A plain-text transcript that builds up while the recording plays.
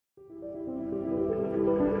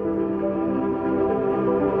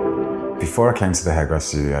Before I came to the hairdress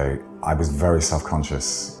studio, I was very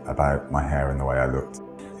self-conscious about my hair and the way I looked.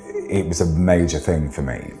 It was a major thing for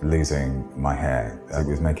me, losing my hair. It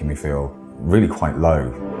was making me feel really quite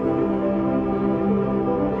low.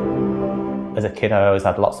 As a kid, I always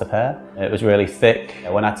had lots of hair. It was really thick.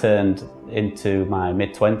 When I turned into my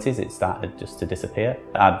mid-20s, it started just to disappear.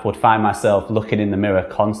 I would find myself looking in the mirror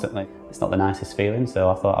constantly. It's not the nicest feeling,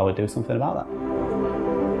 so I thought I would do something about that.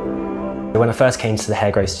 When I first came to the hair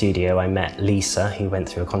growth studio, I met Lisa, who went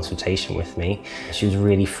through a consultation with me. She was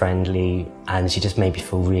really friendly and she just made me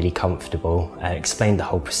feel really comfortable, explained the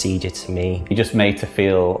whole procedure to me. You're just made to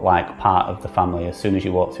feel like part of the family as soon as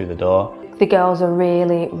you walk through the door. The girls are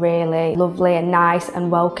really, really lovely and nice and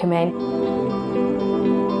welcoming.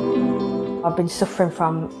 I've been suffering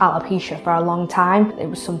from alopecia for a long time. It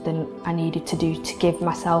was something I needed to do to give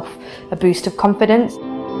myself a boost of confidence.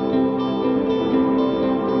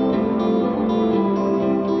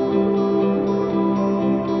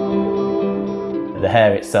 The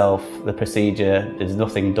hair itself, the procedure, there's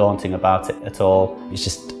nothing daunting about it at all. It was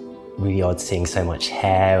just really odd seeing so much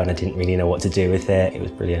hair and I didn't really know what to do with it. It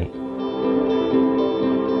was brilliant.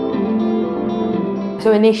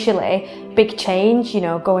 So initially, big change, you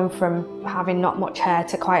know, going from having not much hair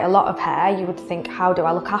to quite a lot of hair. You would think, how do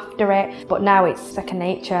I look after it? But now it's second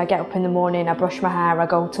nature. I get up in the morning, I brush my hair, I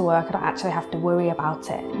go to work, I don't actually have to worry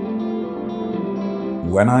about it.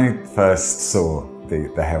 When I first saw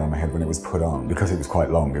the hair on my head when it was put on, because it was quite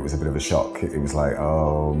long, it was a bit of a shock. It was like,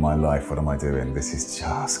 oh my life, what am I doing? This is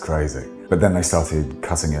just crazy. But then they started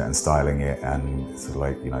cutting it and styling it and sort of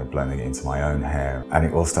like, you know, blending it into my own hair. And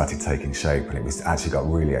it all started taking shape and it was actually got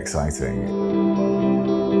really exciting.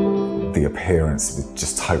 The appearance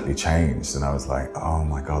just totally changed and I was like, oh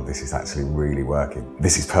my God, this is actually really working.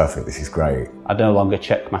 This is perfect, this is great. I no longer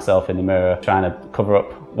check myself in the mirror trying to cover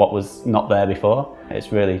up what was not there before.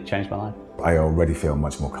 It's really changed my life. I already feel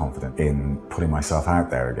much more confident in putting myself out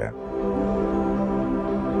there again.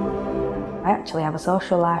 I actually have a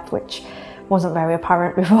social life, which wasn't very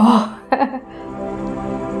apparent before.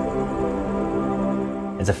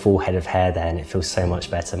 There's a full head of hair there and it feels so much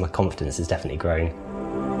better. My confidence has definitely grown.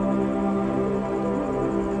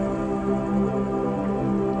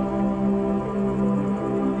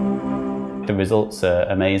 The results are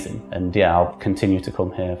amazing and yeah, I'll continue to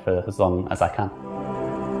come here for as long as I can.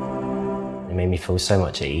 It made me feel so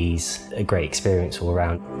much at ease, a great experience all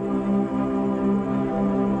around.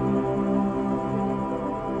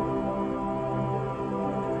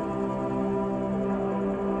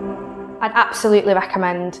 I'd absolutely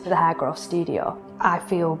recommend the Hair Growth Studio. I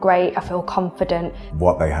feel great, I feel confident.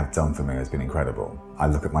 What they have done for me has been incredible. I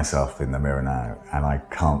look at myself in the mirror now and I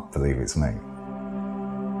can't believe it's me.